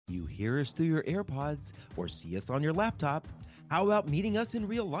hear us through your AirPods or see us on your laptop, how about meeting us in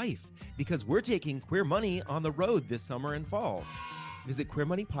real life? Because we're taking Queer Money on the road this summer and fall. Visit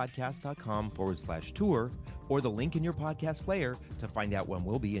queermoneypodcast.com/tour or the link in your podcast player to find out when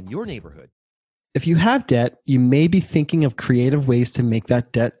we'll be in your neighborhood. If you have debt, you may be thinking of creative ways to make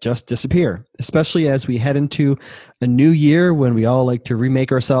that debt just disappear, especially as we head into a new year when we all like to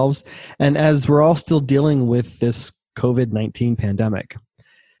remake ourselves and as we're all still dealing with this COVID-19 pandemic.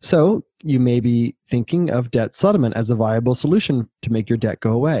 So you may be thinking of debt settlement as a viable solution to make your debt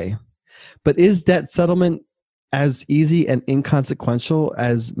go away. But is debt settlement as easy and inconsequential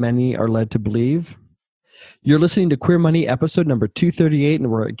as many are led to believe? You're listening to Queer Money episode number 238,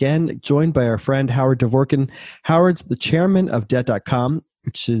 and we're again joined by our friend Howard Dvorkin. Howard's the chairman of Debt.com,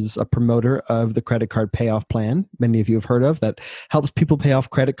 which is a promoter of the credit card payoff plan many of you have heard of that helps people pay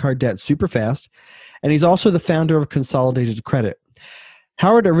off credit card debt super fast. And he's also the founder of Consolidated Credit.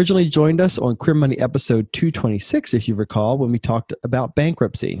 Howard originally joined us on Queer Money episode 226, if you recall, when we talked about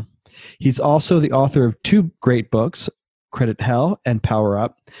bankruptcy. He's also the author of two great books, Credit Hell and Power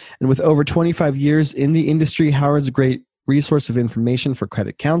Up. And with over 25 years in the industry, Howard's a great resource of information for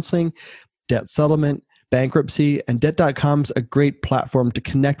credit counseling, debt settlement, bankruptcy, and Debt.com's a great platform to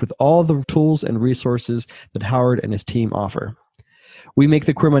connect with all the tools and resources that Howard and his team offer. We make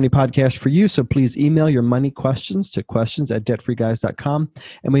the Queer Money podcast for you, so please email your money questions to questions@debtfreeguys.com,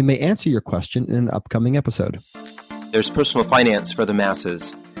 and we may answer your question in an upcoming episode. There's personal finance for the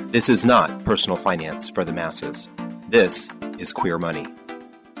masses. This is not personal finance for the masses. This is Queer Money.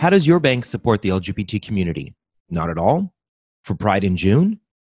 How does your bank support the LGBT community? Not at all? For Pride in June?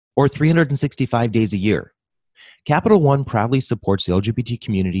 Or 365 days a year? Capital One proudly supports the LGBT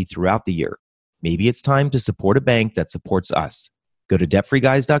community throughout the year. Maybe it's time to support a bank that supports us. Go to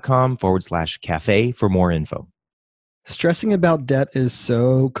debtfreeguys.com/cafe for more info. Stressing about debt is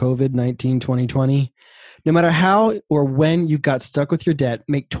so COVID-19 2020. No matter how or when you got stuck with your debt,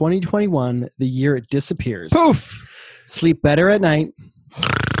 make 2021 the year it disappears. Poof! Sleep better at night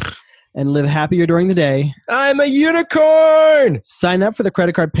and live happier during the day. I'm a unicorn! Sign up for the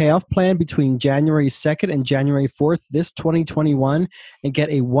credit card payoff plan between January 2nd and January 4th this 2021 and get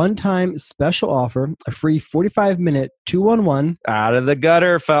a one-time special offer, a free 45-minute 2-on-1 out of the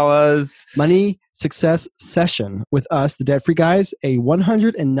gutter, fellas. money success session with us, the Debt Free Guys, a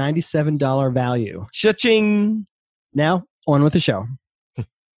 $197 value. Cha-ching! Now, on with the show.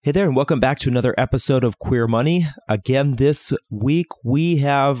 Hey there, and welcome back to another episode of Queer Money. Again, this week we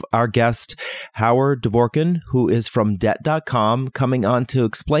have our guest, Howard Dvorkin, who is from Debt.com, coming on to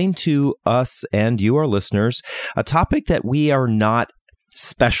explain to us and you, our listeners, a topic that we are not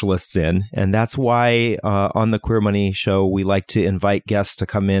specialists in. And that's why on the Queer Money show, we like to invite guests to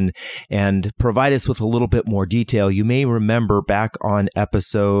come in and provide us with a little bit more detail. You may remember back on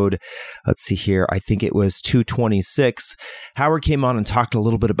episode, let's see here, I think it was 226, Howard came on and talked a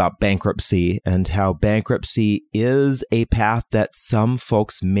little bit about bankruptcy and how bankruptcy is a path that some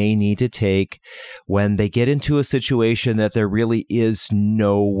folks may need to take when they get into a situation that there really is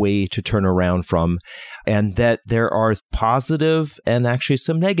no way to turn around from, and that there are positive and actually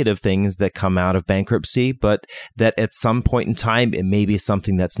some negative things that come out of bankruptcy, but that at some point in time, it may be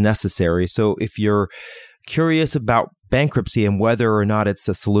something that's necessary. So if you're curious about bankruptcy and whether or not it's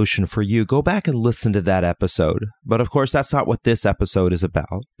a solution for you, go back and listen to that episode. But of course, that's not what this episode is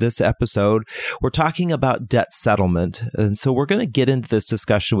about. This episode, we're talking about debt settlement. And so we're going to get into this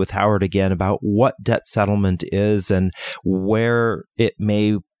discussion with Howard again about what debt settlement is and where it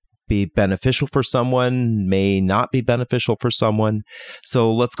may be beneficial for someone, may not be beneficial for someone.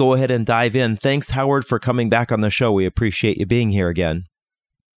 So let's go ahead and dive in. Thanks, Howard, for coming back on the show. We appreciate you being here again.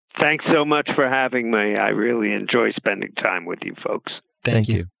 Thanks so much for having me. I really enjoy spending time with you folks. Thank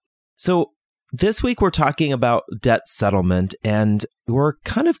you. So this week we're talking about debt settlement, and we're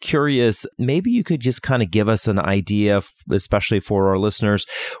kind of curious, maybe you could just kind of give us an idea, especially for our listeners,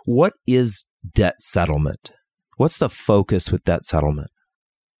 what is debt settlement? What's the focus with debt settlement?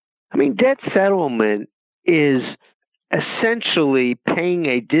 I mean, debt settlement is essentially paying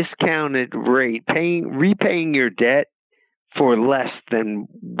a discounted rate, repaying your debt for less than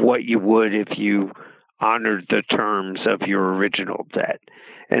what you would if you honored the terms of your original debt.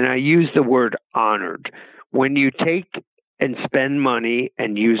 And I use the word honored. When you take and spend money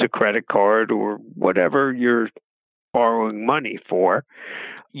and use a credit card or whatever you're borrowing money for,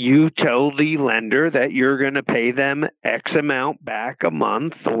 you tell the lender that you're going to pay them X amount back a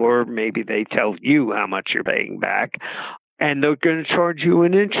month, or maybe they tell you how much you're paying back, and they're going to charge you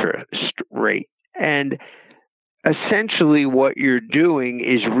an interest rate. And essentially what you're doing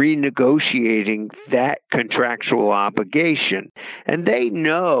is renegotiating that contractual obligation. And they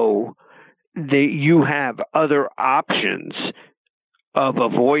know that you have other options of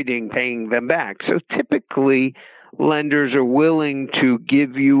avoiding paying them back. So typically, lenders are willing to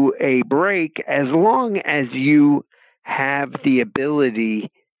give you a break as long as you have the ability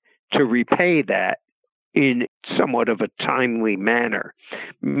to repay that in somewhat of a timely manner,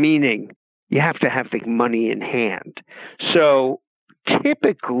 meaning you have to have the money in hand. So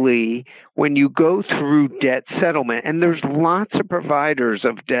typically, when you go through debt settlement, and there's lots of providers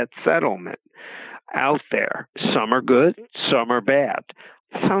of debt settlement out there, some are good, some are bad.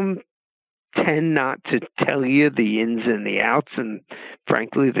 Some tend not to tell you the ins and the outs and,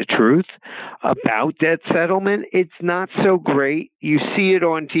 frankly, the truth about debt settlement. It's not so great. You see it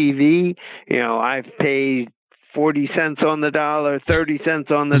on TV. I've paid 40 cents on the dollar, 30 cents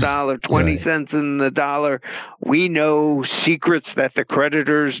on the dollar, 20 cents in the dollar. We know secrets that the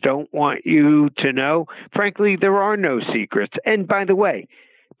creditors don't want you to know. Frankly, there are no secrets. And by the way,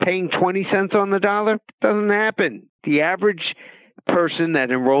 paying 20 cents on the dollar doesn't happen. The average person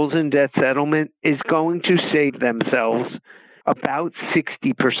that enrolls in debt settlement is going to save themselves about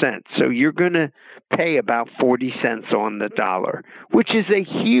 60%. So you're going to pay about 40 cents on the dollar, which is a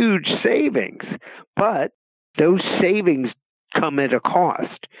huge savings. But those savings come at a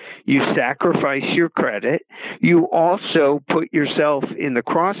cost. You sacrifice your credit. You also put yourself in the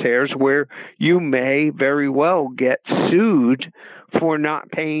crosshairs where you may very well get sued for not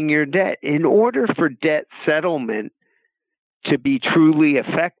paying your debt. In order for debt settlement to be truly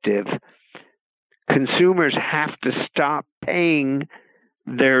effective, consumers have to stop paying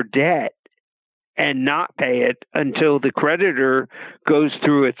their debt and not pay it until the creditor goes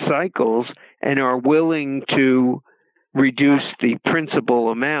through its cycles and are willing to reduce the principal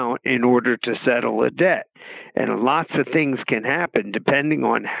amount in order to settle a debt. And lots of things can happen depending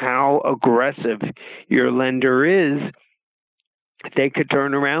on how aggressive your lender is. They could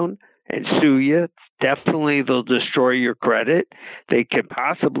turn around and sue you. Definitely, they'll destroy your credit. They could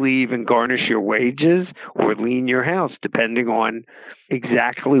possibly even garnish your wages or lien your house, depending on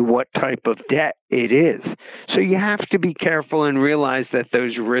exactly what type of debt it is. So you have to be careful and realize that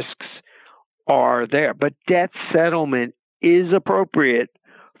those risks are there. But debt settlement is appropriate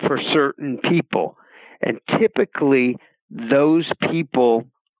for certain people. And typically, those people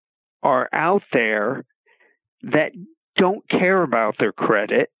are out there that don't care about their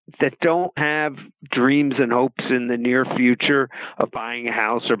credit, that don't have dreams and hopes in the near future of buying a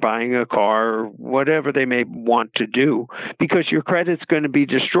house or buying a car or whatever they may want to do, because your credit's going to be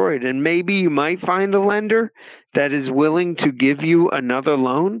destroyed. And maybe you might find a lender that is willing to give you another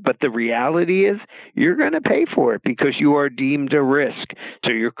loan, but the reality is you're going to pay for it because you are deemed a risk.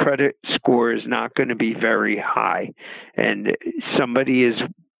 So your credit score is not going to be very high. And somebody is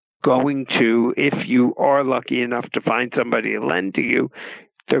going to, if you are lucky enough to find somebody to lend to you,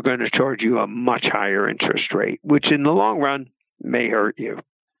 they're going to charge you a much higher interest rate, which in the long run may hurt you.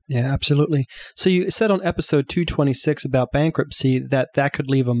 Yeah, absolutely. So you said on episode 226 about bankruptcy that could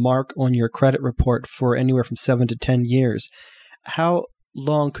leave a mark on your credit report for anywhere from 7 to 10 years. How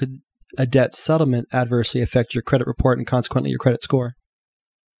long could a debt settlement adversely affect your credit report and consequently your credit score?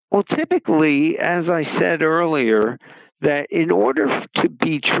 Well, typically, as I said earlier, that in order to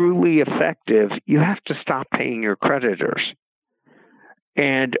be truly effective, you have to stop paying your creditors.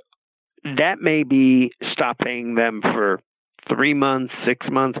 And that may be stop paying them for 3 months, 6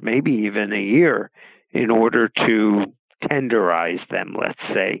 months, maybe even a year in order to tenderize them, let's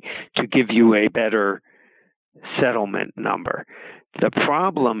say, to give you a better settlement number. The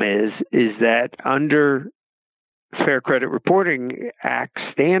problem is that under Fair Credit Reporting Act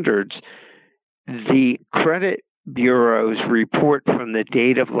standards, the credit bureaus report from the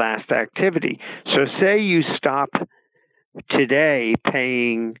date of last activity. So say you stop today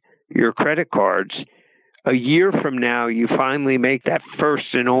paying your credit cards, a year from now you finally make that first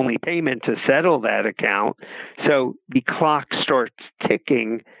and only payment to settle that account. So the clock starts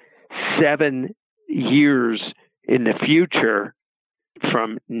ticking 7 years in the future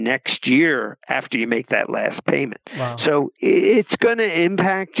from next year after you make that last payment. Wow. So it's going to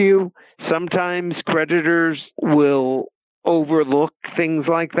impact you. Sometimes creditors will overlook things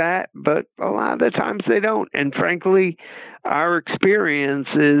like that, but a lot of the times they don't. And frankly, our experience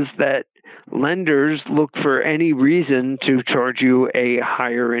is that lenders look for any reason to charge you a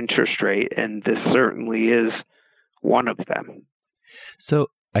higher interest rate, and this certainly is one of them. So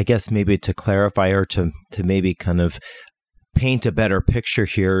I guess maybe to clarify or to maybe kind of paint a better picture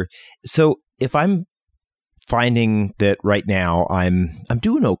here. So if I'm finding that right now I'm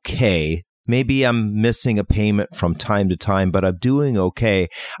doing okay, maybe I'm missing a payment from time to time, but I'm doing okay.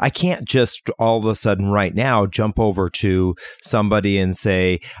 I can't just all of a sudden right now jump over to somebody and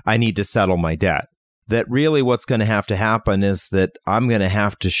say, I need to settle my debt. That really what's going to happen is that I'm going to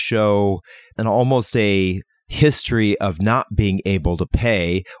have to show almost a history of not being able to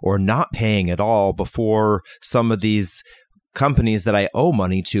pay or not paying at all before some of these companies that I owe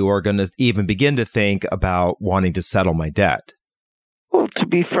money to are going to even begin to think about wanting to settle my debt. Well, to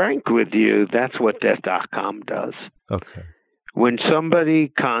be frank with you, that's what Debt.com does. Okay. When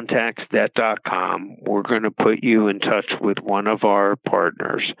somebody contacts Debt.com, we're going to put you in touch with one of our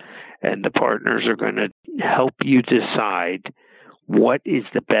partners, and the partners are going to help you decide what is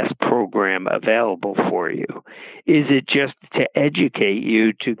the best program available for you. Is it just to educate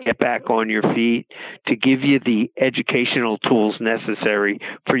you to get back on your feet, to give you the educational tools necessary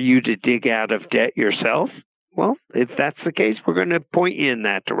for you to dig out of debt yourself? Well, if that's the case, we're going to point you in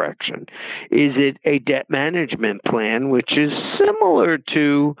that direction. Is it a debt management plan, which is similar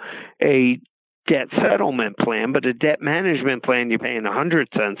to a debt settlement plan, but a debt management plan, you're paying 100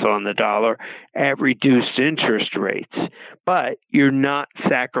 cents on the dollar at reduced interest rates, but you're not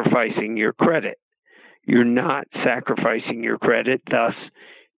sacrificing your credit. You're not sacrificing your credit, thus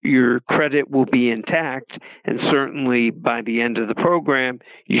your credit will be intact, and certainly by the end of the program,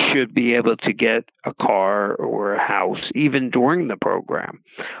 you should be able to get a car or a house, even during the program,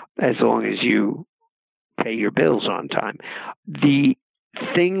 as long as you pay your bills on time. The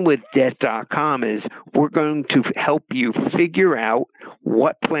thing with Debt.com is we're going to help you figure out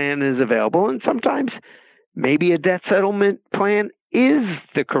what plan is available, and sometimes maybe a debt settlement plan is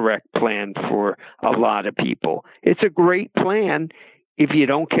the correct plan for a lot of people. It's a great plan if you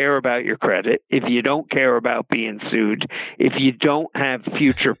don't care about your credit, if you don't care about being sued, if you don't have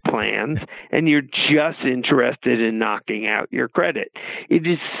future plans, and you're just interested in knocking out your credit. It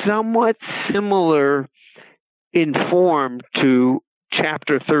is somewhat similar in form to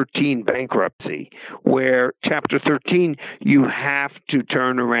Chapter 13 bankruptcy, where Chapter 13, you have to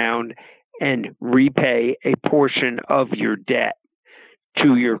turn around and repay a portion of your debt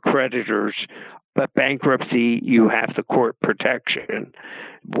to your creditors. But bankruptcy, you have the court protection,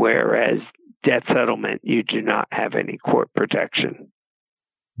 whereas debt settlement, you do not have any court protection.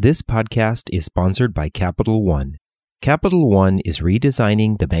 This podcast is sponsored by Capital One. Capital One is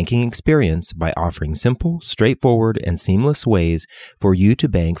redesigning the banking experience by offering simple, straightforward, and seamless ways for you to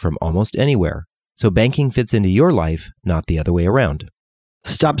bank from almost anywhere. So banking fits into your life, not the other way around.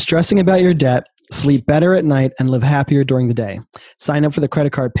 Stop stressing about your debt, sleep better at night, and live happier during the day. Sign up for the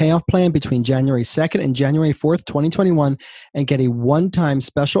credit card payoff plan between January 2nd and January 4th, 2021, and get a one-time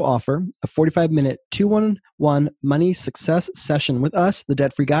special offer, a 45-minute 2-1-1 money success session with us, the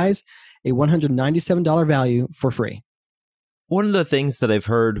Debt Free Guys, a $197 value for free. One of the things that I've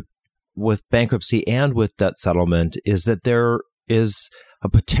heard with bankruptcy and with debt settlement is that there is a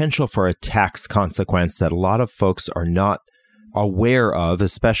potential for a tax consequence that a lot of folks are not aware of,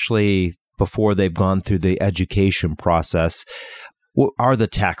 especially before they've gone through the education process. What are the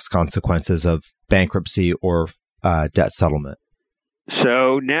tax consequences of bankruptcy or debt settlement?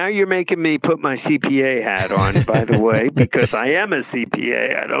 So now you're making me put my CPA hat on, by the way, because I am a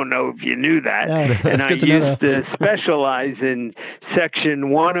CPA. I don't know if you knew that. Yeah, and I used to specialize in Section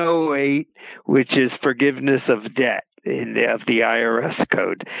 108, which is forgiveness of debt of the IRS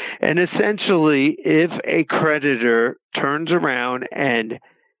code. And essentially, if a creditor turns around and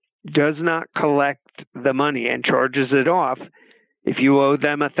does not collect the money and charges it off, if you owe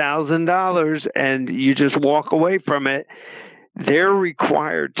them $1,000 and you just walk away from it, they're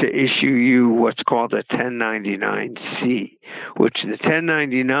required to issue you what's called a 1099-C, which the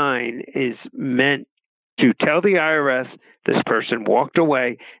 1099 is meant to tell the IRS this person walked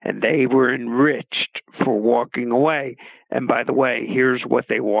away and they were enriched for walking away. And by the way, here's what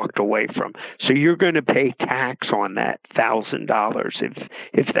they walked away from. So you're going to pay tax on that $1,000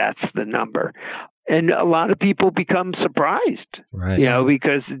 if that's the number. And a lot of people become surprised, right?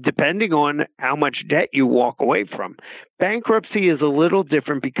 Because depending on how much debt you walk away from, bankruptcy is a little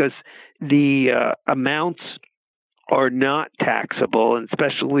different because the amounts are not taxable, and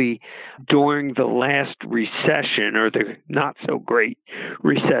especially during the last recession, or the not so great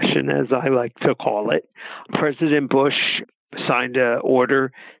recession, as I like to call it. President Bush signed an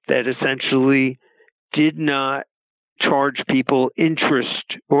order that essentially did not charge people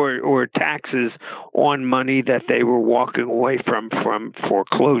interest or taxes on money that they were walking away from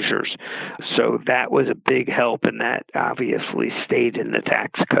foreclosures. So that was a big help, and that obviously stayed in the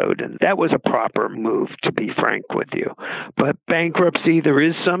tax code. And that was a proper move, to be frank with you. But bankruptcy, there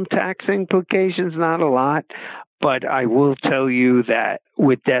is some tax implications, not a lot. But I will tell you that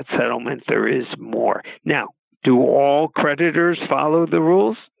with debt settlement, there is more. Now, do all creditors follow the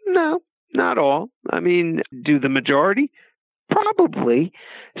rules? No, not all. I mean, do the majority? Probably.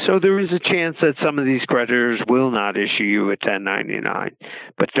 So there is a chance that some of these creditors will not issue you a 1099.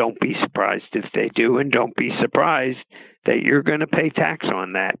 But don't be surprised if they do, and don't be surprised that you're going to pay tax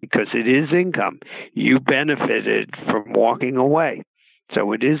on that because it is income. You benefited from walking away.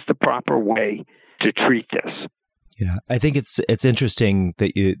 So it is the proper way to treat this. Yeah, I think it's interesting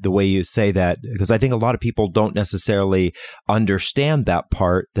that the way you say that, because I think a lot of people don't necessarily understand that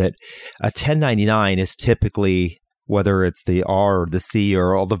part, that a 1099 is typically, whether it's the R or the C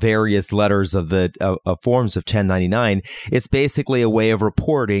or all the various letters of the forms of 1099, it's basically a way of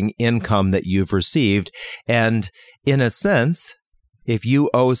reporting income that you've received. And in a sense, if you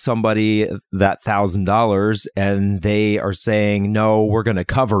owe somebody that $1,000 and they are saying, no, we're going to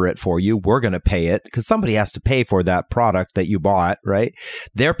cover it for you, we're going to pay it, because somebody has to pay for that product that you bought, right?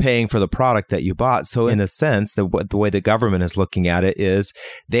 They're paying for the product that you bought. So in a sense, the way the government is looking at it is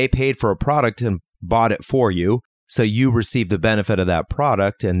they paid for a product and bought it for you. So you receive the benefit of that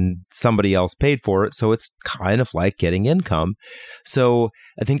product and somebody else paid for it. So it's kind of like getting income. So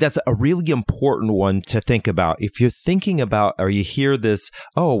I think that's a really important one to think about. If you're thinking about, or you hear this,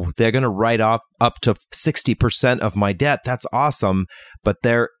 oh, they're going to write off up to 60% of my debt. That's awesome. But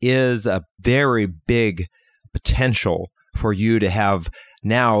there is a very big potential for you to have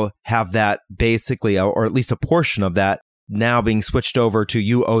that basically, or at least a portion of that now being switched over to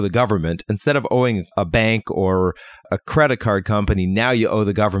you owe the government. Instead of owing a bank or a credit card company, now you owe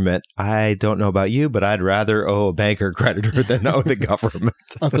the government. I don't know about you, but I'd rather owe a bank or creditor than owe the government.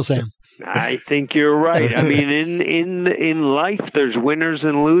 Uncle Sam. I think you're right. I mean, in life, there's winners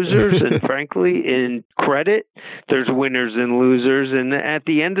and losers, and frankly, in credit, there's winners and losers. And at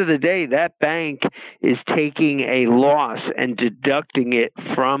the end of the day, that bank is taking a loss and deducting it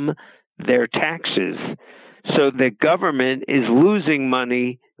from their taxes. So the government is losing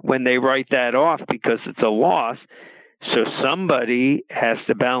money when they write that off because it's a loss. So somebody has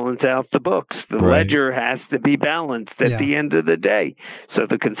to balance out the books. The ledger has to be balanced at the end of the day. So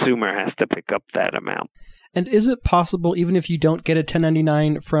the consumer has to pick up that amount. And is it possible, even if you don't get a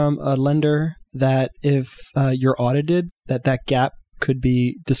 1099 from a lender, that if you're audited, that gap could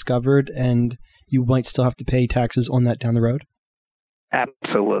be discovered and you might still have to pay taxes on that down the road?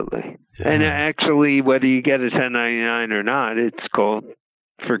 Absolutely. And actually, whether you get a 1099 or not, it's called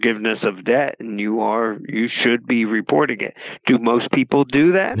forgiveness of debt, and you should be reporting it. Do most people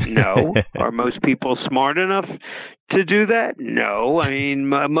do that? No. Are most people smart enough to do that? No. I mean,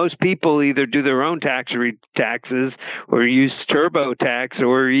 most people either do their own taxes or use TurboTax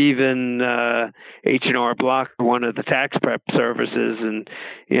or even H&R Block, one of the tax prep services, and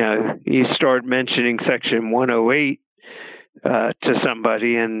you start mentioning Section 108 to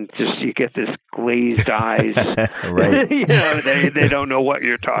somebody, and just you get this glazed eyes. Right. They don't know what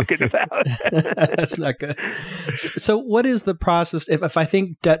you're talking about. That's not good. So what is the process? If I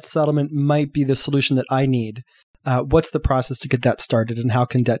think debt settlement might be the solution that I need, what's the process to get that started, and how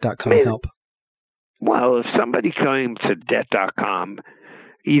can Debt.com help? Well, if somebody came to Debt.com,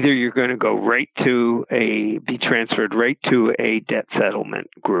 either you're going to be transferred right to a debt settlement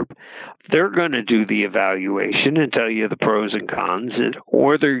group. They're going to do the evaluation and tell you the pros and cons,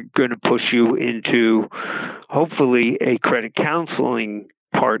 or they're going to push you into, hopefully, a credit counseling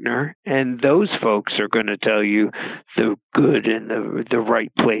partner, and those folks are going to tell you the good and the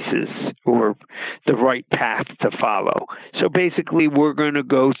right places or the right path to follow. So basically, we're going to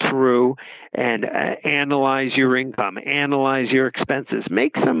go through and analyze your income, analyze your expenses,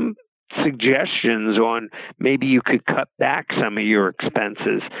 make some suggestions on maybe you could cut back some of your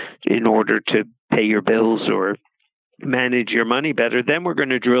expenses in order to pay your bills or manage your money better. Then we're going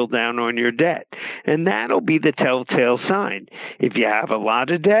to drill down on your debt. And that'll be the telltale sign. If you have a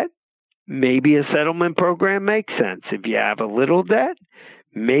lot of debt, maybe a settlement program makes sense. If you have a little debt,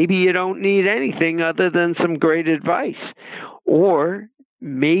 maybe you don't need anything other than some great advice. Or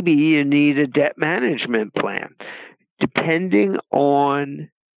maybe you need a debt management plan. Depending on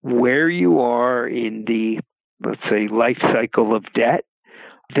where you are in the, let's say, life cycle of debt,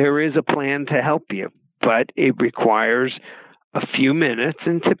 there is a plan to help you. But it requires a few minutes,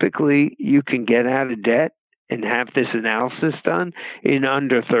 and typically you can get out of debt and have this analysis done in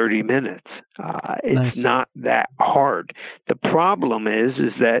under 30 minutes. It's not that hard. The problem is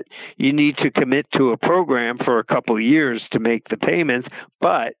that you need to commit to a program for a couple of years to make the payments,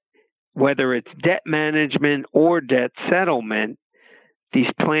 but whether it's debt management or debt settlement, these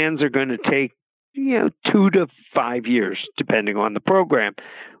plans are going to take 2 to 5 years, depending on the program,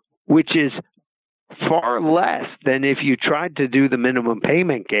 which is far less than if you tried to do the minimum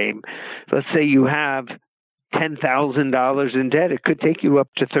payment game. Let's say you have $10,000 in debt. It could take you up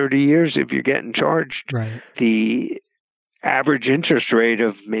to 30 years if you're getting charged the average interest rate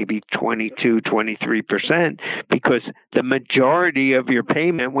of maybe 22-23%, because the majority of your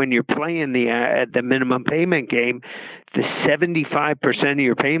payment when you're playing the minimum payment game, the 75% of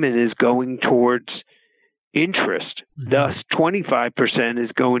your payment is going towards interest. Thus, 25%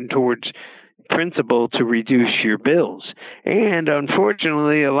 is going towards principal to reduce your bills. And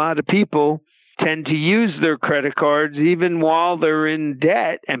unfortunately, a lot of people tend to use their credit cards even while they're in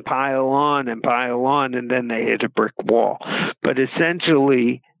debt and pile on, and then they hit a brick wall. But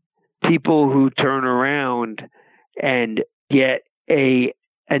essentially, people who turn around and get a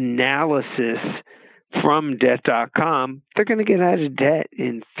analysis from Debt.com, they're going to get out of debt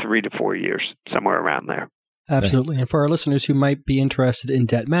in 3 to 4 years, somewhere around there. Absolutely. And for our listeners who might be interested in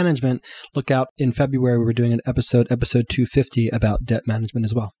debt management, look out in February. We're doing an episode 250 about debt management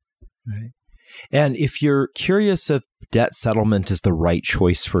as well. Right. And if you're curious if debt settlement is the right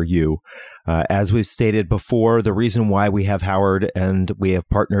choice for you, as we've stated before, the reason why we have Howard and we have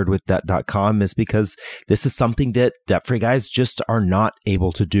partnered with Debt.com is because this is something that debt-free guys just are not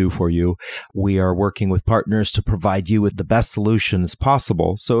able to do for you. We are working with partners to provide you with the best solutions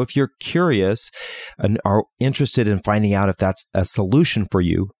possible. So if you're curious and are interested in finding out if that's a solution for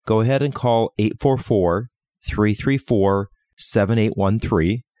you, go ahead and call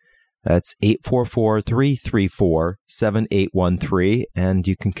 844-334-7813. That's 844-334-7813, and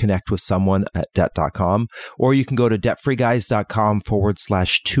you can connect with someone at Debt.com, or you can go to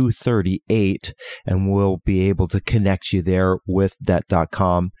debtfreeguys.com/238, and we'll be able to connect you there with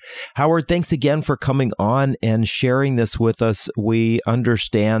Debt.com. Howard, thanks again for coming on and sharing this with us. We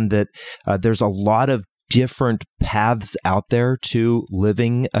understand that there's a lot of different paths out there to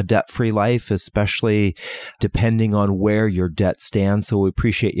living a debt-free life, especially depending on where your debt stands. So we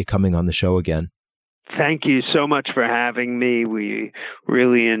appreciate you coming on the show again. Thank you so much for having me. We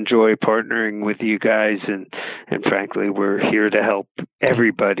really enjoy partnering with you guys, and frankly, we're here to help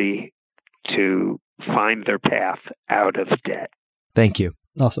everybody to find their path out of debt. Thank you.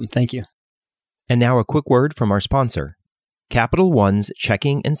 Awesome. Thank you. And now a quick word from our sponsor. Capital One's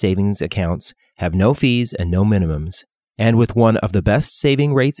checking and savings accounts have no fees and no minimums. And with one of the best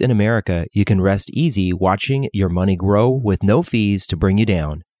saving rates in America, you can rest easy watching your money grow with no fees to bring you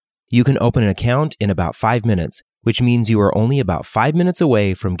down. You can open an account in about 5 minutes, which means you are only about 5 minutes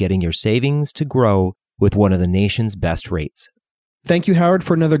away from getting your savings to grow with one of the nation's best rates. Thank you, Howard,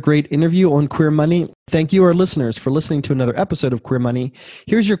 for another great interview on Queer Money. Thank you, our listeners, for listening to another episode of Queer Money.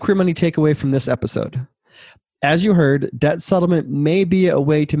 Here's your Queer Money takeaway from this episode. As you heard, debt settlement may be a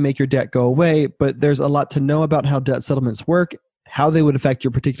way to make your debt go away, but there's a lot to know about how debt settlements work, how they would affect your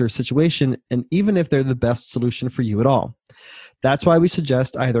particular situation, and even if they're the best solution for you at all. That's why we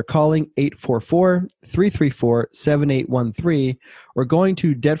suggest either calling 844-334-7813 or going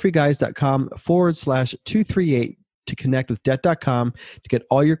to debtfreeguys.com/238 to connect with Debt.com to get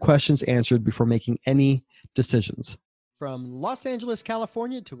all your questions answered before making any decisions. From Los Angeles,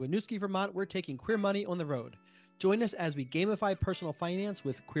 California to Winooski, Vermont, we're taking Queer Money on the road. Join us as we gamify personal finance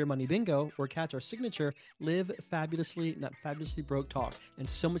with Queer Money Bingo, or catch our signature Live Fabulously, Not Fabulously Broke talk, and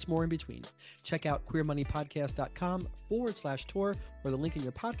so much more in between. Check out queermoneypodcast.com/tour or the link in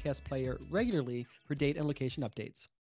your podcast player regularly for date and location updates.